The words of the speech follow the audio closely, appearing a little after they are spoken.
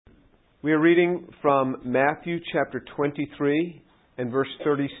We are reading from Matthew chapter 23 and verse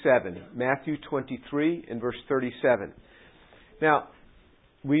 37. Matthew 23 and verse 37. Now,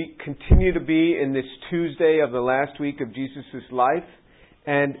 we continue to be in this Tuesday of the last week of Jesus' life,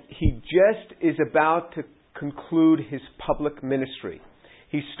 and He just is about to conclude His public ministry.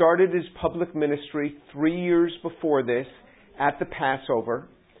 He started His public ministry 3 years before this at the Passover,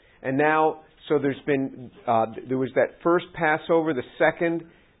 and now, so there was that first Passover, the second,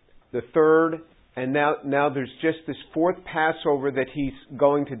 the third, and now there's just this fourth Passover that He's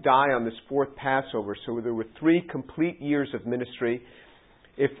going to die on, this fourth Passover. So there were 3 complete years of ministry.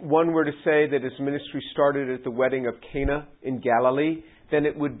 If one were to say that His ministry started at the wedding of Cana in Galilee, then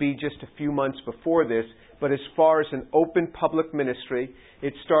it would be just a few months before this. But as far as an open public ministry,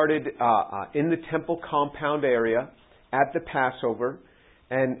 it started in the temple compound area at the Passover,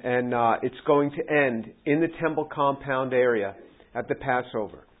 and it's going to end in the temple compound area at the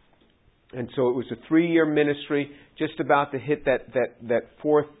Passover. And so it was a 3-year ministry, just about to hit that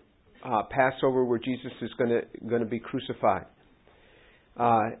fourth Passover where Jesus is going to be crucified.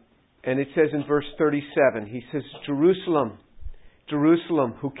 And it says in verse 37, He says, "Jerusalem,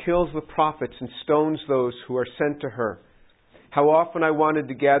 Jerusalem, who kills the prophets and stones those who are sent to her. How often I wanted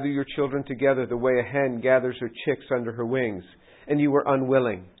to gather your children together the way a hen gathers her chicks under her wings, and you were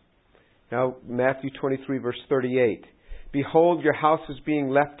unwilling." Now, Matthew 23, verse 38. "Behold, your house is being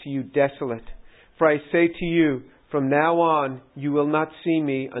left to you desolate. For I say to you, from now on you will not see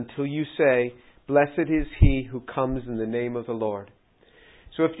me until you say, Blessed is he who comes in the name of the Lord."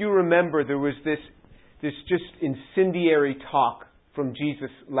 So if you remember, there was this just incendiary talk from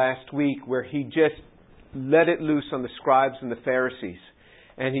Jesus last week where He just let it loose on the scribes and the Pharisees.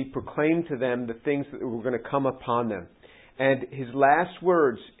 And He proclaimed to them the things that were going to come upon them. And His last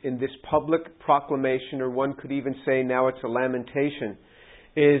words in this public proclamation, or one could even say now it's a lamentation,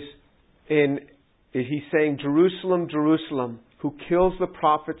 He's saying, "Jerusalem, Jerusalem, who kills the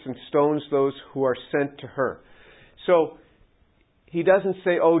prophets and stones those who are sent to her." So He doesn't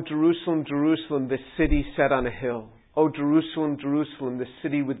say, "Oh, Jerusalem, Jerusalem, the city set on a hill. Oh, Jerusalem, Jerusalem, the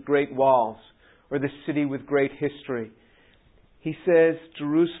city with great walls, or the city with great history." He says,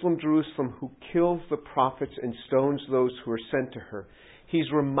 "Jerusalem, Jerusalem, who kills the prophets and stones those who are sent to her."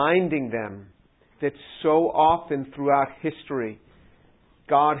 He's reminding them that so often throughout history,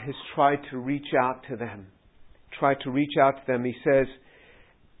 God has tried to reach out to them. He says,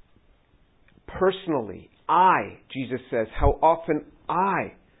 personally, Jesus says, how often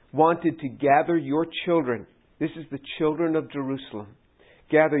I wanted to gather your children. This is the children of Jerusalem.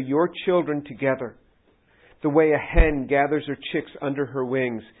 Gather your children together the way a hen gathers her chicks under her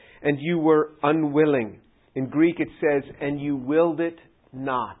wings, and you were unwilling. In Greek it says, and you willed it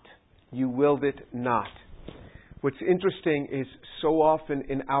not. You willed it not. What's interesting is so often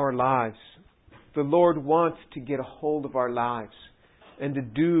in our lives, the Lord wants to get a hold of our lives and to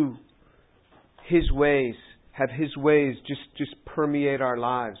do His ways, have His ways just permeate our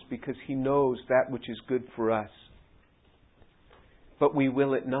lives because He knows that which is good for us. But we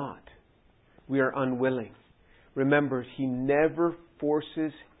will it not. We are unwilling. Remember, He never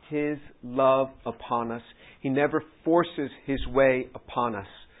forces His love upon us. He never forces His way upon us.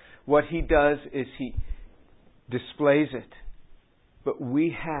 What He does is He displays it. But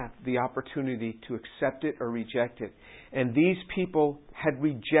we have the opportunity to accept it or reject it. And these people had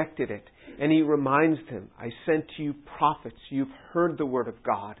rejected it. And He reminds them, "I sent to you prophets. You've heard the word of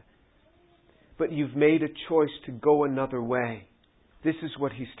God. But you've made a choice to go another way." This is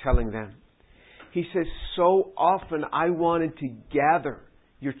what He's telling them. He says, so often I wanted to gather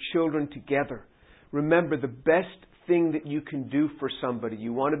your children together. Remember, the best thing that you can do for somebody,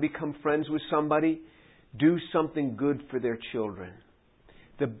 you want to become friends with somebody, do something good for their children.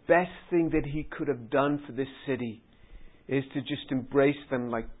 The best thing that He could have done for this city is to just embrace them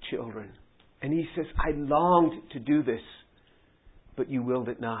like children. And He says, I longed to do this, but you willed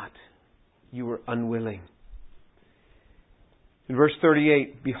it not. You were unwilling. In verse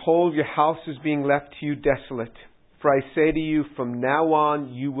 38, "Behold, your house is being left to you desolate. For I say to you, from now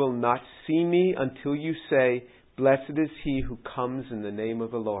on you will not see me until you say, Blessed is he who comes in the name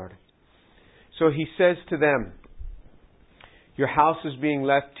of the Lord." So He says to them, your house is being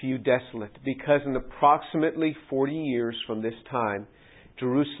left to you desolate, because in approximately 40 years from this time,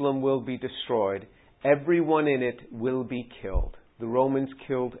 Jerusalem will be destroyed. Everyone in it will be killed. The Romans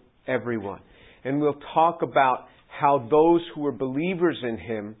killed everyone. And we'll talk about how those who were believers in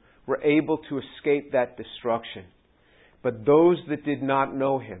Him were able to escape that destruction. But those that did not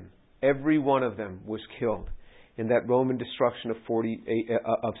know Him, every one of them was killed in that Roman destruction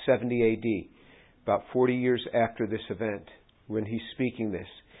of 70 AD, about 40 years after this event, when He's speaking this.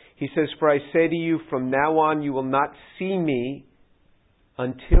 He says, "For I say to you, from now on you will not see me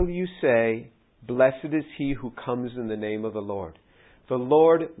until you say, 'Blessed is he who comes in the name of the Lord.'" The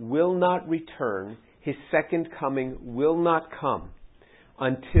Lord will not return. His second coming will not come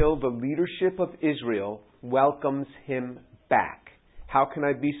until the leadership of Israel welcomes Him back. How can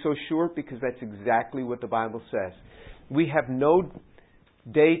I be so sure? Because that's exactly what the Bible says. We have no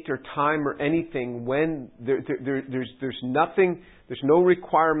date or time or anything when there's nothing, there's no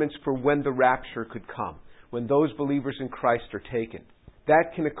requirements for when the rapture could come, when those believers in Christ are taken.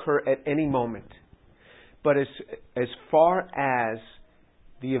 That can occur at any moment. But as far as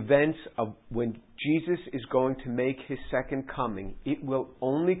the events of when Jesus is going to make His second coming, it will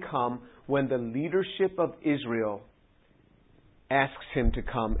only come when the leadership of Israel asks Him to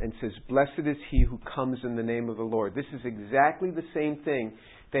come and says, "Blessed is he who comes in the name of the Lord." This is exactly the same thing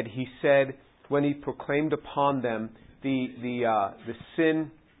that He said when He proclaimed upon them the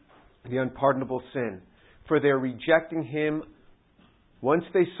sin, the unpardonable sin. For they're rejecting Him once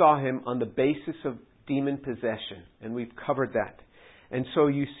they saw Him on the basis of demon possession. And we've covered that. And so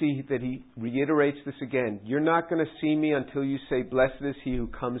you see that He reiterates this again. You're not going to see me until you say, "Blessed is he who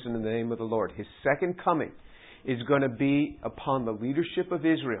comes in the name of the Lord." His second coming is going to be upon the leadership of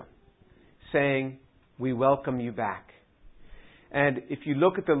Israel, saying, "We welcome you back." And if you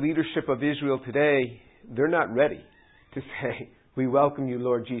look at the leadership of Israel today, they're not ready to say, "We welcome you,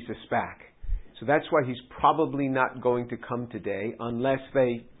 Lord Jesus, back." So that's why He's probably not going to come today unless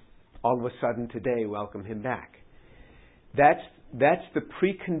they all of a sudden today welcome Him back. That's the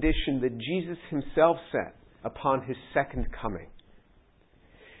precondition that Jesus Himself set upon His second coming.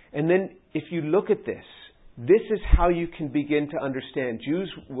 And then if you look at this is how you can begin to understand.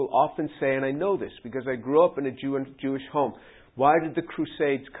 Jews will often say, and I know this because I grew up in a Jewish home, why did the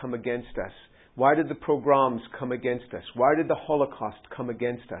Crusades come against us? Why did the pogroms come against us? Why did the Holocaust come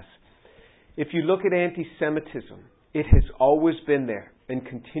against us? If you look at anti-Semitism, it has always been there and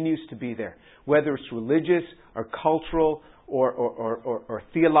continues to be there. Whether it's religious or cultural or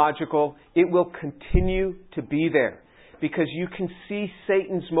theological, it will continue to be there. Because you can see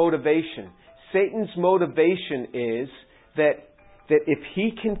Satan's motivation. Satan's motivation is that if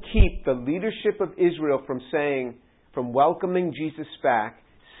he can keep the leadership of Israel from welcoming Jesus back,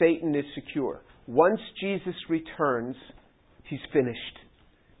 Satan is secure. Once Jesus returns, he's finished.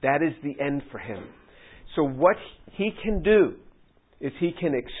 That is the end for him. So what he can do is he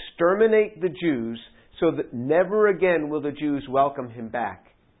can exterminate the Jews so that never again will the Jews welcome him back.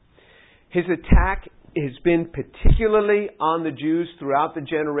 His attack has been particularly on the Jews throughout the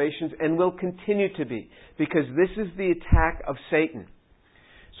generations and will continue to be, because this is the attack of Satan.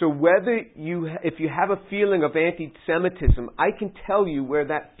 So if you have a feeling of anti-Semitism, I can tell you where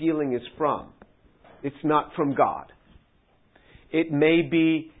that feeling is from. It's not from God. It may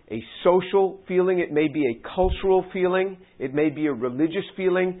be a social feeling, it may be a cultural feeling, it may be a religious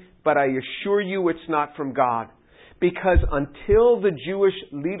feeling, but I assure you it's not from God. Because until the Jewish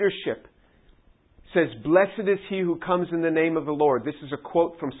leadership says, "Blessed is he who comes in the name of the Lord." This is a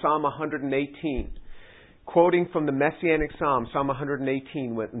quote from Psalm 118. Quoting from the Messianic Psalm, Psalm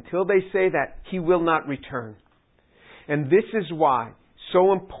 118. Until they say that, He will not return. And this is why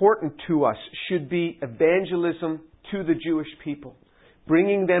so important to us should be evangelism to the Jewish people.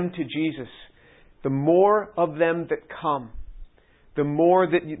 Bringing them to Jesus. The more of them that come, the more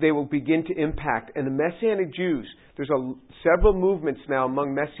that they will begin to impact. And the Messianic Jews, there's several movements now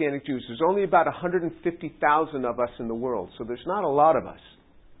among Messianic Jews. There's only about 150,000 of us in the world, so there's not a lot of us.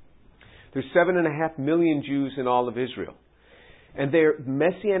 There's 7.5 million Jews in all of Israel. And their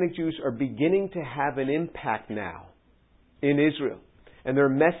Messianic Jews are beginning to have an impact now in Israel. And there are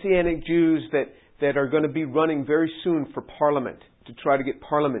Messianic Jews that are going to be running very soon for parliament to try to get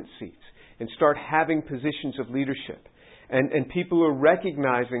parliament seats and start having positions of leadership. And people are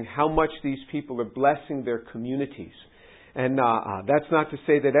recognizing how much these people are blessing their communities. And that's not to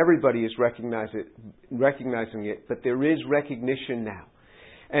say that everybody is recognizing it, but there is recognition now.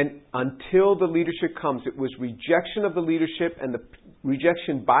 And until the leadership comes, it was rejection of the leadership and the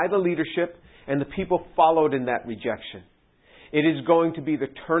rejection by the leadership, and the people followed in that rejection. It is going to be the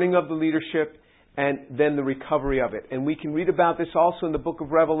turning of the leadership and then the recovery of it. And we can read about this also in the book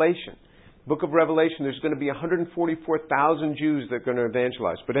of Revelation. Book of Revelation, there's going to be 144,000 Jews that are going to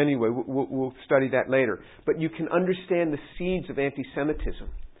evangelize. But anyway, we'll study that later. But you can understand the seeds of anti-Semitism.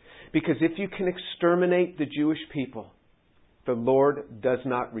 Because if you can exterminate the Jewish people, the Lord does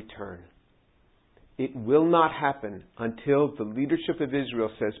not return. It will not happen until the leadership of Israel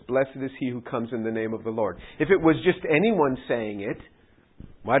says, "Blessed is he who comes in the name of the Lord." If it was just anyone saying it,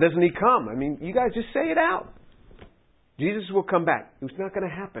 why doesn't he come? I mean, you guys just say it out. Jesus will come back. It's not going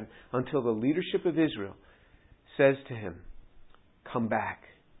to happen until the leadership of Israel says to him, come back.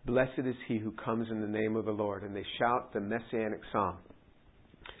 Blessed is he who comes in the name of the Lord. And they shout the Messianic Psalm.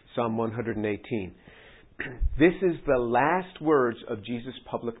 Psalm 118. This is the last words of Jesus'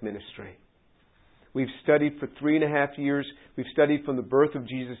 public ministry. We've studied for 3.5 years. We've studied from the birth of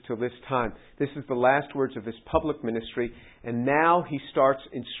Jesus till this time. This is the last words of his public ministry. And now he starts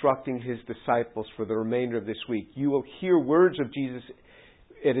instructing his disciples for the remainder of this week. You will hear words of Jesus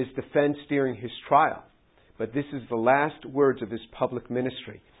at his defense during his trial. But this is the last words of his public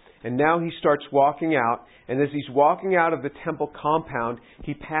ministry. And now he starts walking out. And as he's walking out of the temple compound,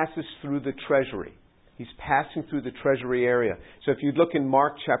 he passes through the treasury. He's passing through the treasury area. So if you look in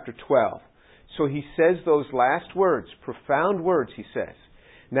Mark chapter 12. So he says those last words, profound words, he says.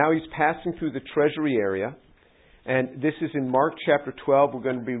 Now he's passing through the treasury area. And this is in Mark chapter 12. We're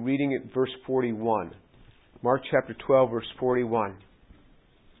going to be reading it verse 41. Mark chapter 12, verse 41.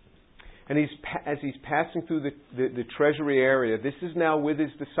 And as he's passing through the treasury area, this is now with his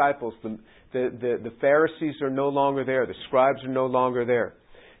disciples. The Pharisees are no longer there. The scribes are no longer there.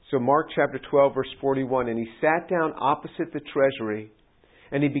 So Mark chapter 12, verse 41. And he sat down opposite the treasury,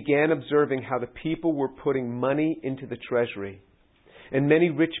 and he began observing how the people were putting money into the treasury. And many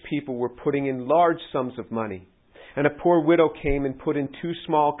rich people were putting in large sums of money. And a poor widow came and put in 2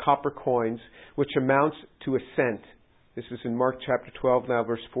 small copper coins, which amounts to a cent. This is in Mark chapter 12 now,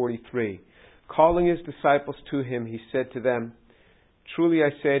 verse 43. Calling his disciples to him, he said to them, truly I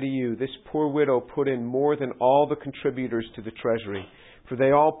say to you, this poor widow put in more than all the contributors to the treasury. For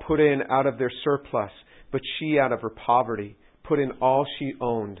they all put in out of their surplus, but she out of her poverty put in all she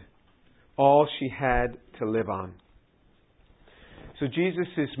owned, all she had to live on. So Jesus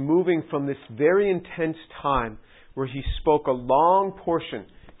is moving from this very intense time where he spoke a long portion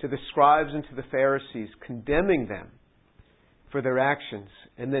to the scribes and to the Pharisees, condemning them for their actions,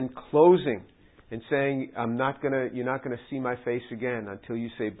 and then closing and saying, you're not going to see my face again until you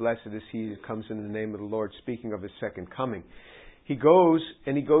say, blessed is he who comes in the name of the Lord, speaking of his second coming. He goes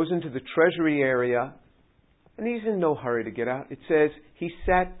into the treasury area, and he's in no hurry to get out. It says he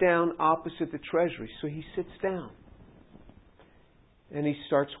sat down opposite the treasury. So he sits down. And he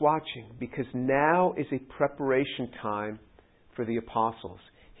starts watching, because now is a preparation time for the apostles.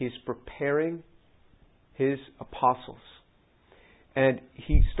 He's preparing his apostles. And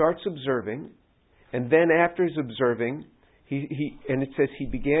he starts observing. And then after his observing, and it says he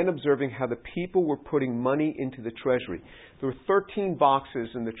began observing how the people were putting money into the treasury. There were 13 boxes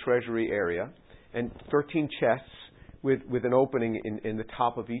in the treasury area, and 13 chests with an opening in the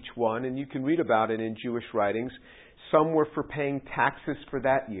top of each one. And you can read about it in Jewish writings. Some were for paying taxes for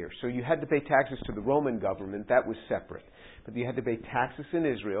that year. So you had to pay taxes to the Roman government. That was separate. But you had to pay taxes in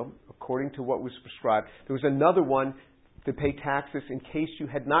Israel according to what was prescribed. There was another one to pay taxes in case you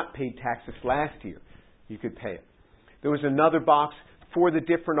had not paid taxes last year. You could pay it. There was another box for the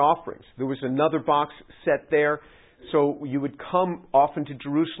different offerings. There was another box set there. So you would come often to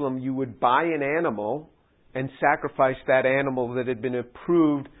Jerusalem, you would buy an animal and sacrifice that animal that had been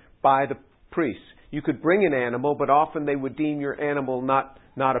approved by the priests. You could bring an animal, but often they would deem your animal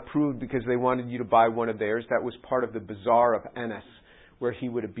not approved because they wanted you to buy one of theirs. That was part of the bazaar of Annas, where he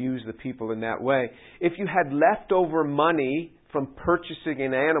would abuse the people in that way. If you had leftover money from purchasing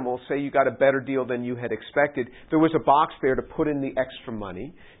an animal, say you got a better deal than you had expected, there was a box there to put in the extra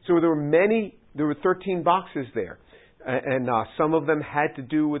money. So there were 13 boxes there. And some of them had to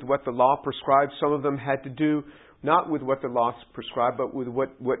do with what the law prescribed. Some of them had to do not with what the law prescribed, but with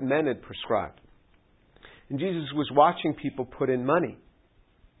what men had prescribed. And Jesus was watching people put in money.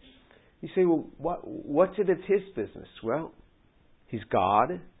 You say, well, what's it of his business? Well, he's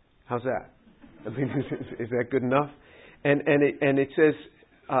God. How's that? I mean, is that good enough? And it says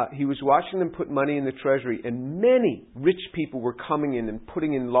he was watching them put money in the treasury, and many rich people were coming in and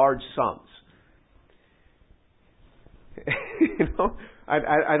putting in large sums.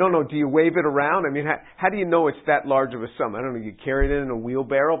 I don't know. Do you wave it around? I mean, how do you know it's that large of a sum? I don't know. You carry it in a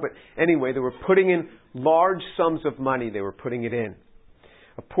wheelbarrow, but anyway, they were putting in large sums of money. They were putting it in.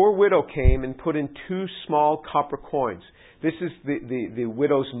 A poor widow came and put in 2 small copper coins. This is the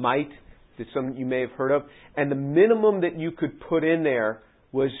widow's mite that some you may have heard of, and the minimum that you could put in there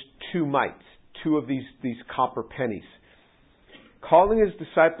was 2 mites, 2 of these copper pennies. Calling his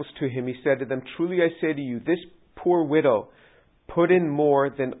disciples to him, he said to them, truly I say to you, this poor widow put in more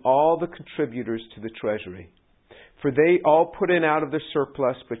than all the contributors to the treasury. For they all put in out of their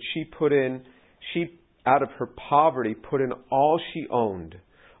surplus, but she out of her poverty put in all she owned,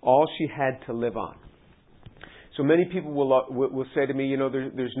 all she had to live on. So many people will say to me,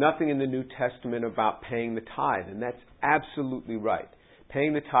 there's nothing in the New Testament about paying the tithe, and that's absolutely right.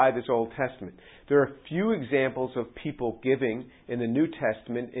 Paying the tithe is Old Testament. There are few examples of people giving in the New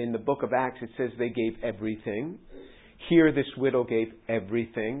Testament. In the book of Acts, it says they gave everything. Here, this widow gave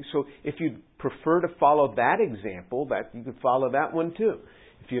everything. So if you prefer to follow that example, that you could follow that one too,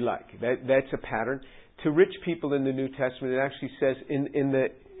 if you like. That's a pattern. To rich people in the New Testament, it actually says in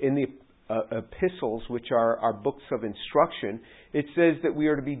the epistles, which are our books of instruction, it says that we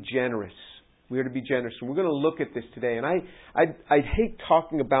are to be generous. We are to be generous. And we're going to look at this today. And I'd hate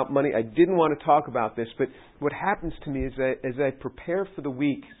talking about money. I didn't want to talk about this, but what happens to me is as I prepare for the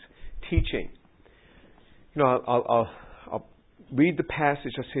week's teaching, I'll read the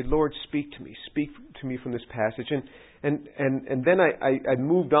passage. I say, Lord, speak to me from this passage. And then I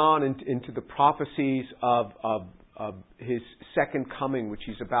moved on into the prophecies of His second coming, which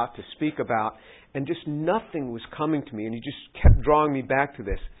He's about to speak about, and just nothing was coming to me. And He just kept drawing me back to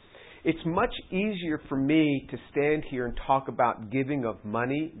this. It's much easier for me to stand here and talk about giving of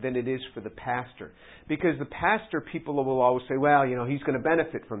money than it is for the pastor. Because the pastor, people will always say, well, he's going to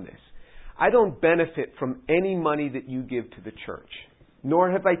benefit from this. I don't benefit from any money that you give to the church.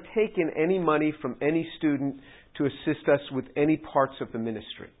 Nor have I taken any money from any student to assist us with any parts of the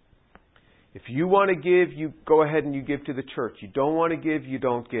ministry. If you want to give, you go ahead and you give to the church. You don't want to give, you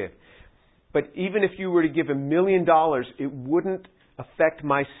don't give. But even if you were to give $1 million, it wouldn't affect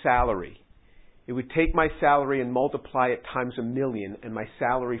my salary. It would take my salary and multiply it times 1 million, and my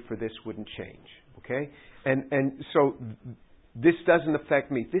salary for this wouldn't change. Okay? And so this doesn't affect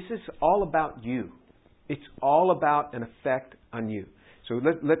me. This is all about you. It's all about an effect on you. So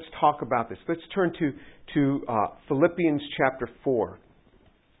let's talk about this. Let's turn to Philippians chapter 4.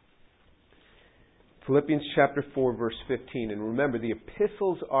 Philippians chapter 4, verse 15. And remember, the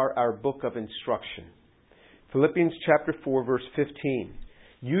epistles are our book of instruction. Philippians chapter 4, verse 15.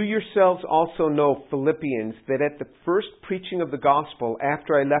 You yourselves also know, Philippians, that at the first preaching of the gospel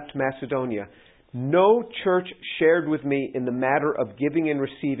after I left Macedonia, no church shared with me in the matter of giving and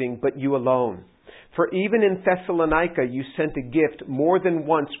receiving, but you alone. For even in Thessalonica you sent a gift more than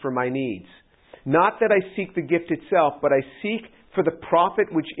once for my needs. Not that I seek the gift itself, but I seek for the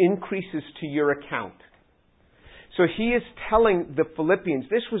profit which increases to your account. So he is telling the Philippians,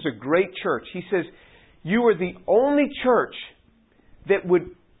 this was a great church. He says, you are the only church that would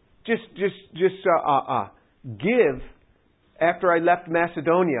just give after I left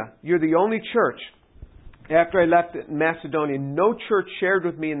Macedonia. You're the only church. After I left Macedonia, no church shared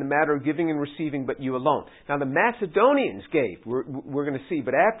with me in the matter of giving and receiving but you alone. Now the Macedonians gave, we're going to see,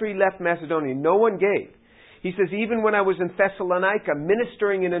 but after he left Macedonia, no one gave. He says, even when I was in Thessalonica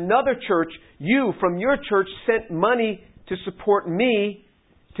ministering in another church, you from your church sent money to support me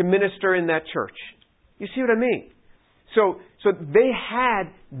to minister in that church. You see what I mean? So they had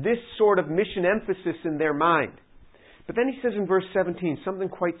this sort of mission emphasis in their mind. But then he says in verse 17, something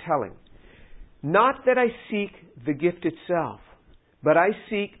quite telling. Not that I seek the gift itself, but I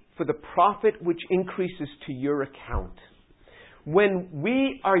seek for the profit which increases to your account. When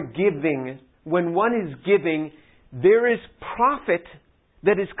we are giving, when one is giving, there is profit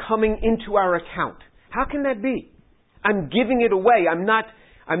that is coming into our account. How can that be? I'm giving it away. I'm not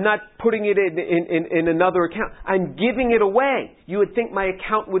putting it in another account. I'm giving it away. You would think my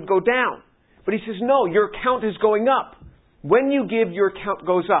account would go down. But he says, no, your account is going up. When you give, your account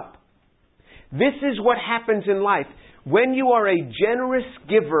goes up. This is what happens in life. When you are a generous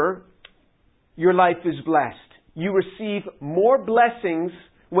giver, your life is blessed. You receive more blessings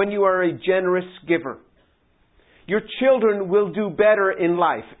when you are a generous giver. Your children will do better in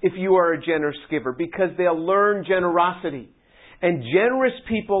life if you are a generous giver because they'll learn generosity. And generous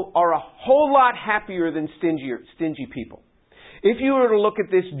people are a whole lot happier than stingy people. If you were to look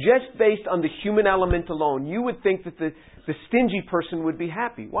at this just based on the human element alone, you would think that the stingy person would be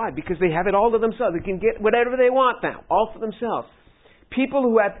happy. Why? Because they have it all to themselves. They can get whatever they want now, all for themselves. People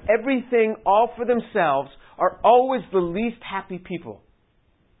who have everything all for themselves are always the least happy people.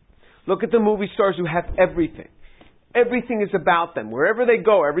 Look at the movie stars who have everything. Everything is about them. Wherever they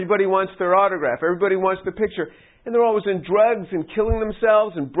go, everybody wants their autograph. Everybody wants their picture. And they're always in drugs and killing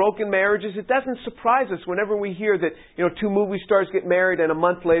themselves and broken marriages. It doesn't surprise us whenever we hear that, two movie stars get married and a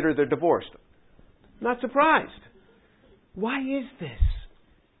month later they're divorced. Not surprised. Why is this?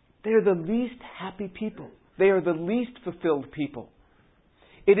 They're the least happy people. They are the least fulfilled people.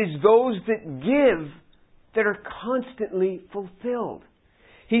 It is those that give that are constantly fulfilled.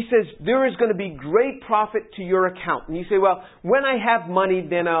 He says, there is going to be great profit to your account. And you say, well, when I have money,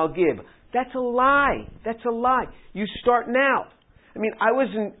 then I'll give. That's a lie. That's a lie. You start now. I mean, I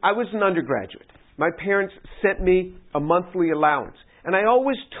was an undergraduate. my parents sent me a monthly allowance. And I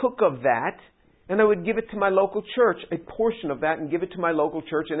always took of that, and I would give it to my local church, a portion of that, and give it to my local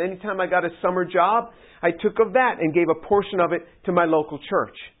church. And anytime I got a summer job, I took of that and gave a portion of it to my local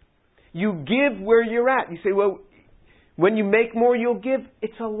church. You give where you're at. You say, well, when you make more, you'll give.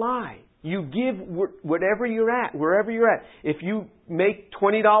 It's a lie. You give whatever you're at, wherever you're at. If you make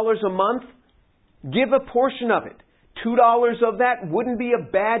 $20 a month, give a portion of it. $2 of that wouldn't be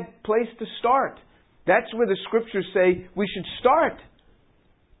a bad place to start. That's where the Scriptures say we should start.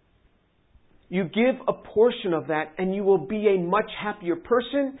 You give a portion of that and you will be a much happier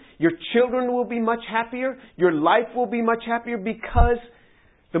person. Your children will be much happier. Your life will be much happier, because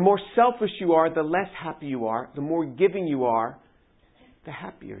the more selfish you are, the less happy you are. The more giving you are, the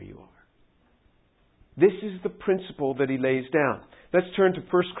happier you are. This is the principle that he lays down. Let's turn to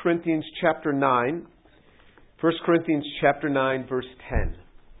 1 Corinthians chapter 9. 1 Corinthians chapter 9, verse 10.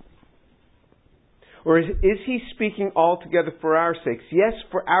 Or is he speaking altogether for our sakes? Yes,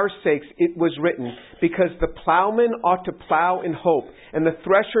 for our sakes it was written, because the plowman ought to plow in hope, and the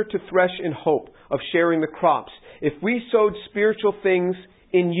thresher to thresh in hope of sharing the crops. If we sowed spiritual things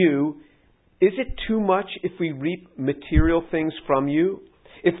in you, is it too much if we reap material things from you?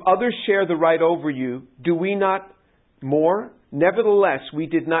 If others share the right over you, do we not more? Nevertheless, we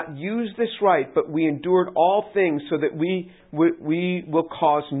did not use this right, but we endured all things so that we will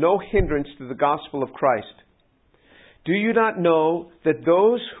cause no hindrance to the gospel of Christ. Do you not know that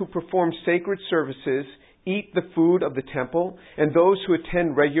those who perform sacred services eat the food of the temple, and those who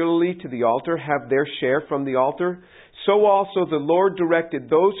attend regularly to the altar have their share from the altar? So also the Lord directed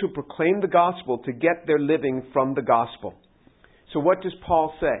those who proclaim the gospel to get their living from the gospel. So what does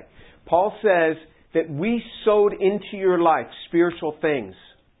Paul say? Paul says that we sowed into your life spiritual things.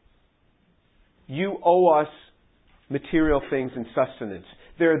 You owe us material things and sustenance.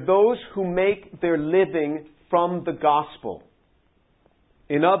 There are those who make their living from the gospel.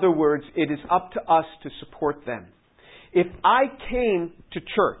 In other words, it is up to us to support them. If I came to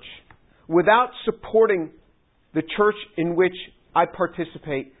church without supporting the church in which I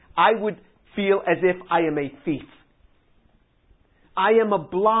participate, I would feel as if I am a thief. I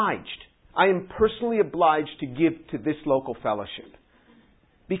am personally obliged to give to this local fellowship,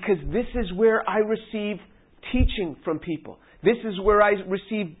 because this is where I receive teaching from people. This is where I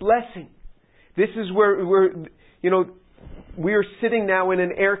receive blessing. This is where we're sitting now in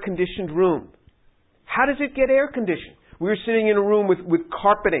an air-conditioned room. How does it get air-conditioned? We're sitting in a room with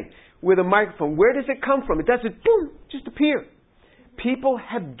carpeting, with a microphone. Where does it come from? It doesn't, boom, just appear. People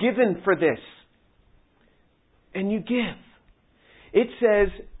have given for this. And you give. It says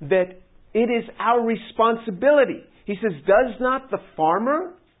that it is our responsibility. He says, doesn't the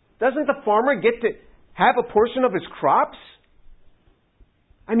farmer get to have a portion of his crops?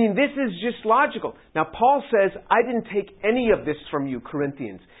 I mean, this is just logical. Now, Paul says, I didn't take any of this from you,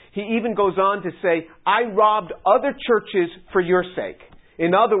 Corinthians. He even goes on to say, I robbed other churches for your sake.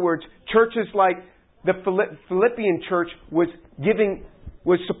 In other words, churches like the Philippian church was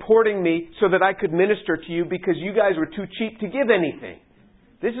supporting me so that I could minister to you because you guys were too cheap to give anything.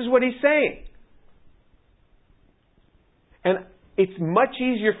 This is what he's saying. And it's much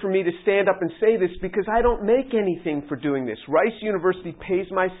easier for me to stand up and say this because I don't make anything for doing this. Rice University pays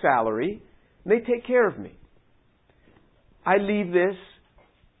my salary, and they take care of me. I leave this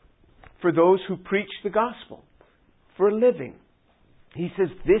for those who preach the gospel for a living. He says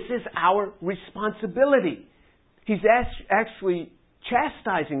this is our responsibility. He's actually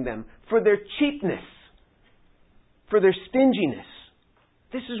chastising them for their cheapness, for their stinginess.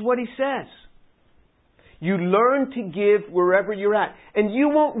 This is what he says. You learn to give wherever you're at. And you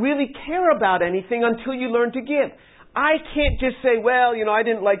won't really care about anything until you learn to give. I can't just say, well, I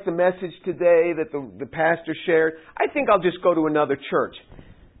didn't like the message today that the pastor shared. I think I'll just go to another church.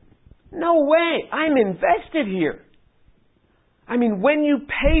 No way. I'm invested here. I mean, when you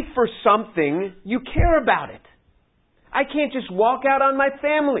pay for something, you care about it. I can't just walk out on my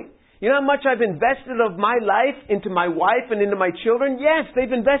family. You know how much I've invested of my life into my wife and into my children? Yes,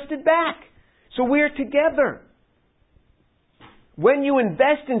 they've invested back. So we're together. When you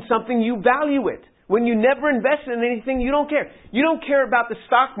invest in something, you value it. When you never invest in anything, you don't care. You don't care about the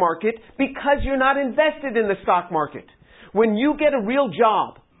stock market because you're not invested in the stock market. When you get a real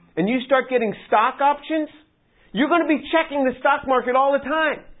job and you start getting stock options, you're going to be checking the stock market all the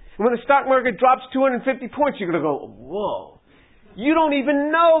time. And when the stock market drops 250 points, you're going to go, whoa. You don't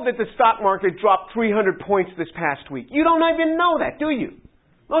even know that the stock market dropped 300 points this past week. You don't even know that, do you?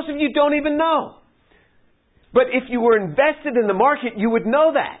 Most of you don't even know. But if you were invested in the market, you would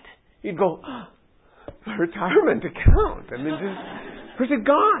know that. You'd go, my retirement account. I mean, where's it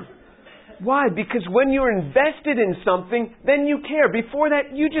gone? Why? Because when you're invested in something, then you care. Before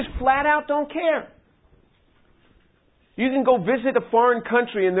that, you just flat out don't care. You can go visit a foreign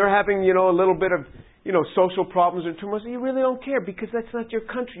country and they're having, a little bit of, social problems or turmoil. You really don't care because that's not your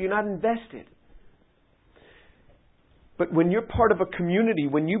country. You're not invested. But when you're part of a community,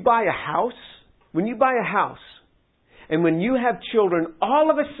 when you buy a house, and when you have children,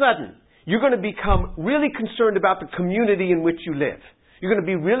 all of a sudden, you're going to become really concerned about the community in which you live. You're going to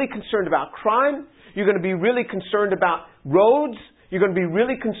be really concerned about crime. You're going to be really concerned about roads. You're going to be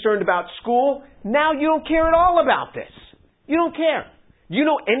really concerned about school. Now you don't care at all about this. You don't care. Do you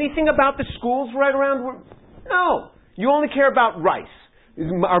know anything about the schools right around? No. You only care about rice.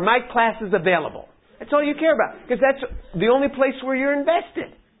 Are my classes available? That's all you care about. Because that's the only place where you're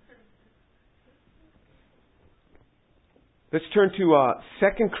invested. Let's turn to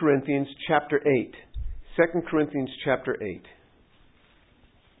 2 Corinthians chapter 8. 2 Corinthians chapter 8.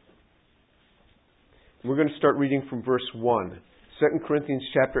 We're going to start reading from verse 1. 2 Corinthians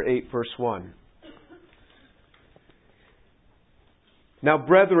chapter 8, verse 1. Now,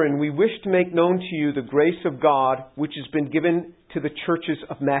 brethren, we wish to make known to you the grace of God which has been given to the churches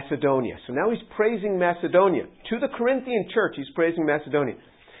of Macedonia. So now he's praising Macedonia. To the Corinthian church, he's praising Macedonia.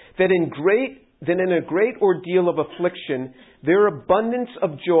 That in a great ordeal of affliction, their abundance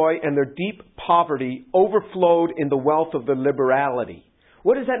of joy and their deep poverty overflowed in the wealth of the liberality.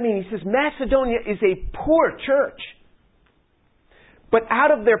 What does that mean? He says Macedonia is a poor church. But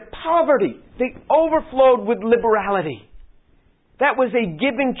out of their poverty, they overflowed with liberality. That was a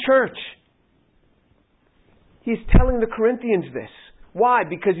giving church. He's telling the Corinthians this. Why?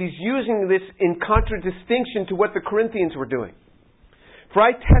 Because he's using this in contradistinction to what the Corinthians were doing. For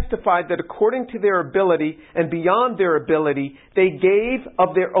I testified that according to their ability and beyond their ability, they gave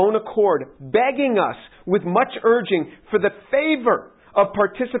of their own accord, begging us with much urging for the favor of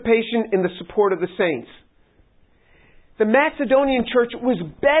participation in the support of the saints. The Macedonian church was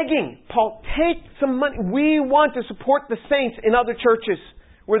begging, Paul, take some money. We want to support the saints in other churches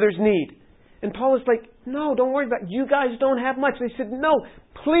where there's need. And Paul is like, no, don't worry about it. You guys don't have much. They said, no,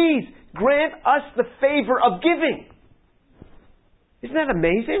 please grant us the favor of giving. Isn't that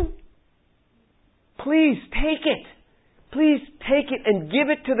amazing? Please take it. Please take it and give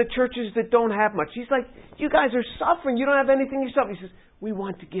it to the churches that don't have much. He's like, you guys are suffering. You don't have anything yourself. He says, we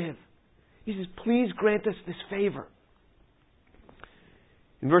want to give. He says, please grant us this favor.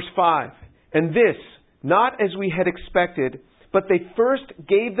 In verse 5, and this, not as we had expected, but they first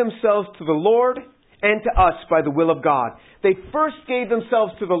gave themselves to the Lord and to us by the will of God. They first gave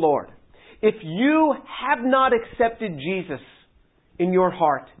themselves to the Lord. If you have not accepted Jesus in your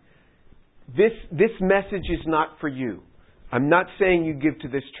heart, this message is not for you. I'm not saying you give to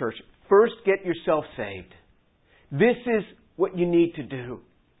this church. First, get yourself saved. This is what you need to do.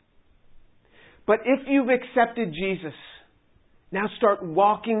 But if you've accepted Jesus, now start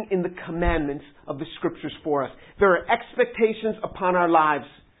walking in the commandments of the Scriptures for us. There are expectations upon our lives.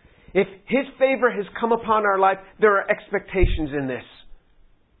 If His favor has come upon our life, there are expectations in this.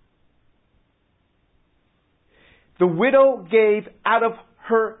 The widow gave out of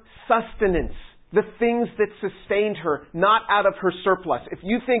her sustenance, the things that sustained her, not out of her surplus. If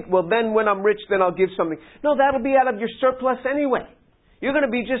you think, well, then when I'm rich, then I'll give something. No, that'll be out of your surplus anyway. You're going to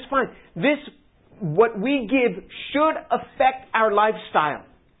be just fine. What we give should affect our lifestyle.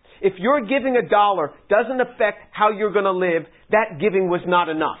 If you're giving $1 doesn't affect how you're going to live, that giving was not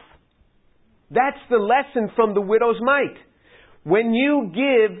enough. That's the lesson from the widow's mite. When you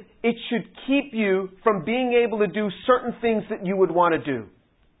give, it should keep you from being able to do certain things that you would want to do.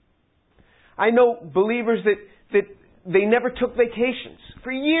 I know believers that they never took vacations.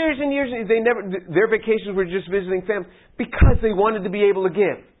 For years and years, their vacations were just visiting family because they wanted to be able to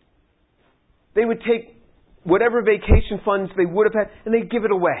give. They would take whatever vacation funds they would have had and they'd give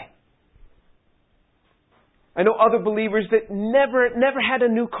it away. I know other believers that never had a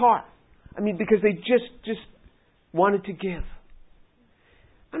new car. Because they just wanted to give.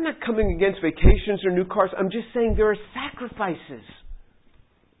 I'm not coming against vacations or new cars. I'm just saying there are sacrifices.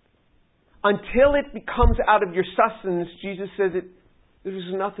 Until it becomes out of your sustenance, Jesus says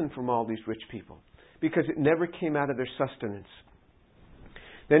there's nothing from all these rich people. Because it never came out of their sustenance.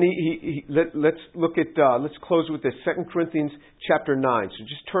 Then let's close with this. 2 Corinthians chapter 9. So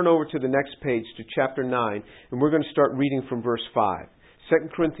just turn over to the next page to chapter 9. And we're going to start reading from verse 5. 2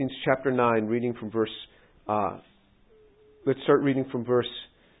 Corinthians chapter 9, reading from verse... let's start reading from verse...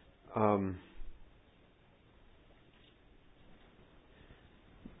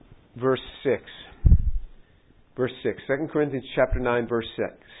 verse 6. Verse 6. 2 Corinthians chapter 9, verse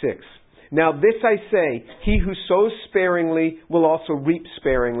 6. Now this I say, he who sows sparingly will also reap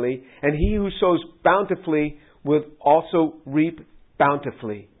sparingly, and he who sows bountifully will also reap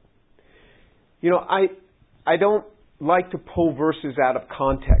bountifully. You know, I don't like to pull verses out of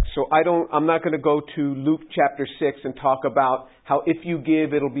context. So I'm not going to go to Luke chapter 6 and talk about how if you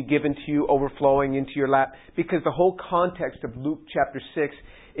give, it'll be given to you, overflowing into your lap. Because the whole context of Luke chapter 6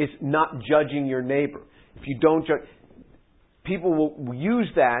 is not judging your neighbor. If you don't judge, people will use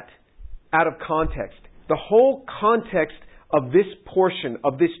that out of context. The whole context of this portion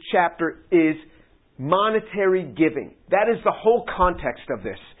of this chapter is monetary giving. That is the whole context of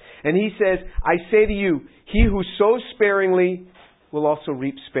this. And he says, I say to you, he who sows sparingly will also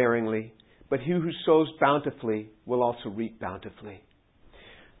reap sparingly, but he who sows bountifully will also reap bountifully.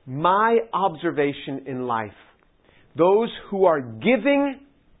 My observation in life, those who are giving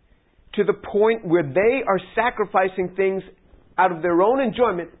to the point where they are sacrificing things out of their own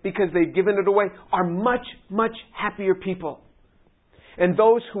enjoyment because they've given it away, are much, much happier people. And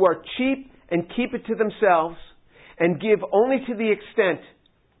those who are cheap and keep it to themselves and give only to the extent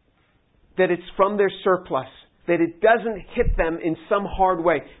that it's from their surplus, that it doesn't hit them in some hard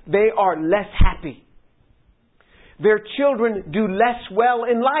way, they are less happy. Their children do less well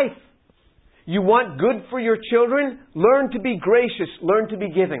in life. You want good for your children? Learn to be gracious. Learn to be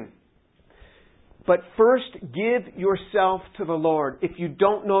giving. But first, give yourself to the Lord. If you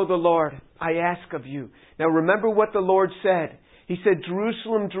don't know the Lord, I ask of you. Now remember what the Lord said. He said,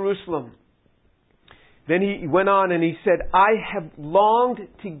 Jerusalem, Jerusalem. Then he went on and he said, I have longed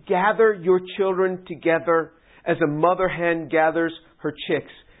to gather your children together as a mother hen gathers her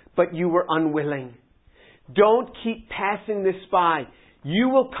chicks, but you were unwilling. Don't keep passing this by. You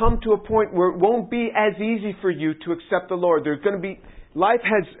will come to a point where it won't be as easy for you to accept the Lord. There's going to be, life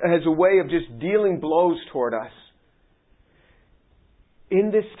has a way of just dealing blows toward us. In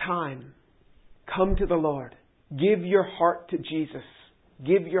this time, come to the Lord. Give your heart to Jesus.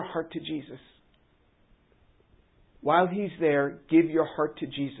 Give your heart to Jesus. While He's there, give your heart to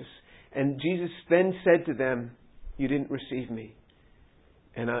Jesus. And Jesus then said to them, you didn't receive me.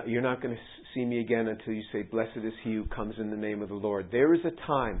 And you're not going to see me again until you say, blessed is he who comes in the name of the Lord. There is a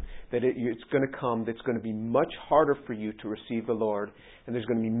time that it's going to come that's going to be much harder for you to receive the Lord. And there's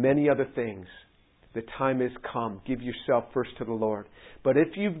going to be many other things. The time has come. Give yourself first to the Lord. But if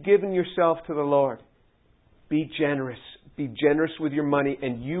you've given yourself to the Lord, be generous. Be generous with your money,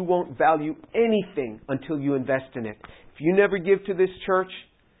 and you won't value anything until you invest in it. If you never give to this church,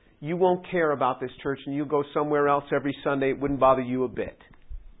 you won't care about this church, and you'll go somewhere else every Sunday. It wouldn't bother you a bit.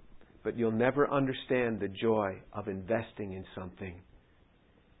 But you'll never understand the joy of investing in something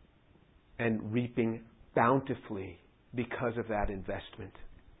and reaping bountifully because of that investment.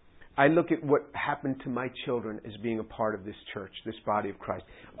 I look at what happened to my children as being a part of this church, this body of Christ.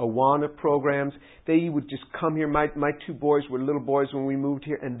 Awana programs, they would just come here. My two boys were little boys when we moved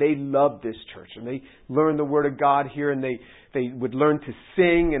here, and they loved this church. And they learned the Word of God here, and they would learn to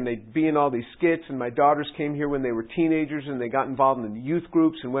sing, and they'd be in all these skits. And my daughters came here when they were teenagers, and they got involved in the youth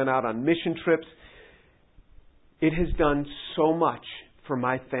groups and went out on mission trips. It has done so much for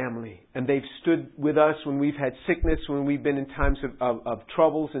my family. And they've stood with us when we've had sickness, when we've been in times of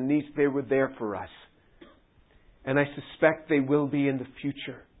troubles and needs. They were there for us. And I suspect they will be in the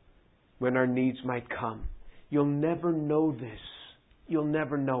future when our needs might come. You'll never know this. You'll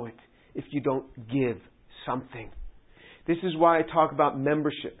never know it if you don't give something. This is why I talk about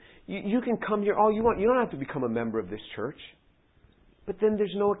membership. You can come here all you want. You don't have to become a member of this church. But then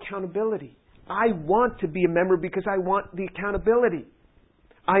there's no accountability. I want to be a member because I want the accountability.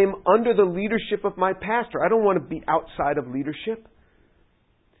 I am under the leadership of my pastor. I don't want to be outside of leadership.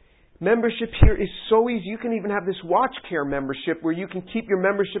 Membership here is so easy. You can even have this Watch Care membership where you can keep your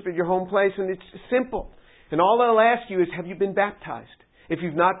membership at your home place, and it's simple. And all they'll ask you is, have you been baptized? If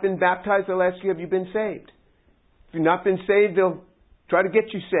you've not been baptized, they'll ask you, have you been saved? If you've not been saved, they'll try to get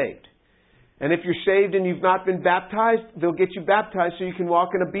you saved. And if you're saved and you've not been baptized, they'll get you baptized so you can walk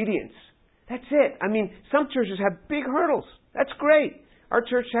in obedience. That's it. I mean, some churches have big hurdles. That's great. Our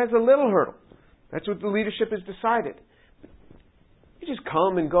church has a little hurdle. That's what the leadership has decided. You just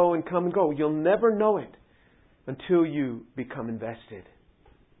come and go and come and go. You'll never know it until you become invested.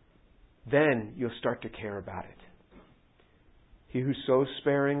 Then you'll start to care about it. He who sows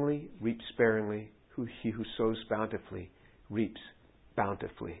sparingly reaps sparingly. He who sows bountifully reaps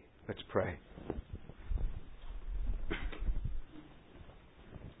bountifully. Let's pray.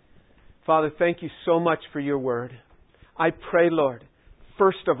 Father, thank you so much for your word. I pray, Lord,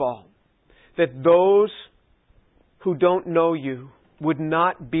 first of all, that those who don't know you would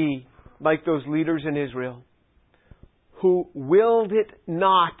not be like those leaders in Israel who willed it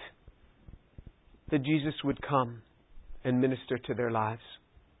not that Jesus would come and minister to their lives.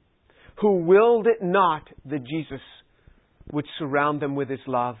 Who willed it not that Jesus would surround them with His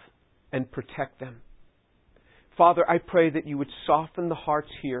love and protect them. Father, I pray that You would soften the hearts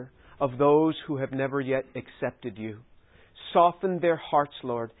here of those who have never yet accepted You. Soften their hearts,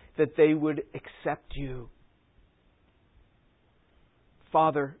 Lord, that they would accept You.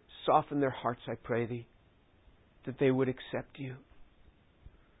 Father, soften their hearts, I pray Thee, that they would accept You.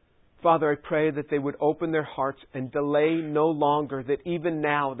 Father, I pray that they would open their hearts and delay no longer, that even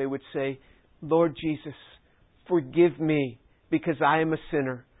now they would say, Lord Jesus, forgive me because I am a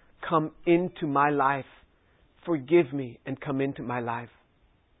sinner. Come into my life. Forgive me and come into my life.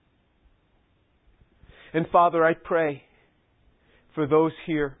 And Father, I pray for those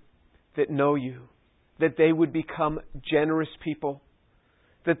here that know You, that they would become generous people,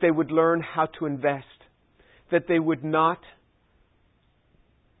 that they would learn how to invest, that they would not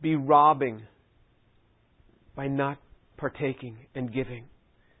be robbing by not partaking and giving.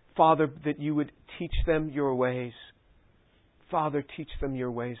 Father, that You would teach them Your ways. Father, teach them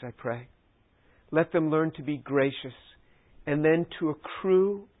Your ways, I pray. Let them learn to be gracious and then to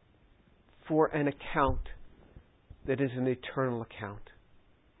accrue for an account that is an eternal account.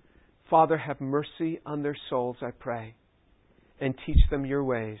 Father, have mercy on their souls, I pray, and teach them Your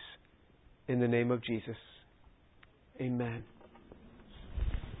ways. In the name of Jesus. Amen.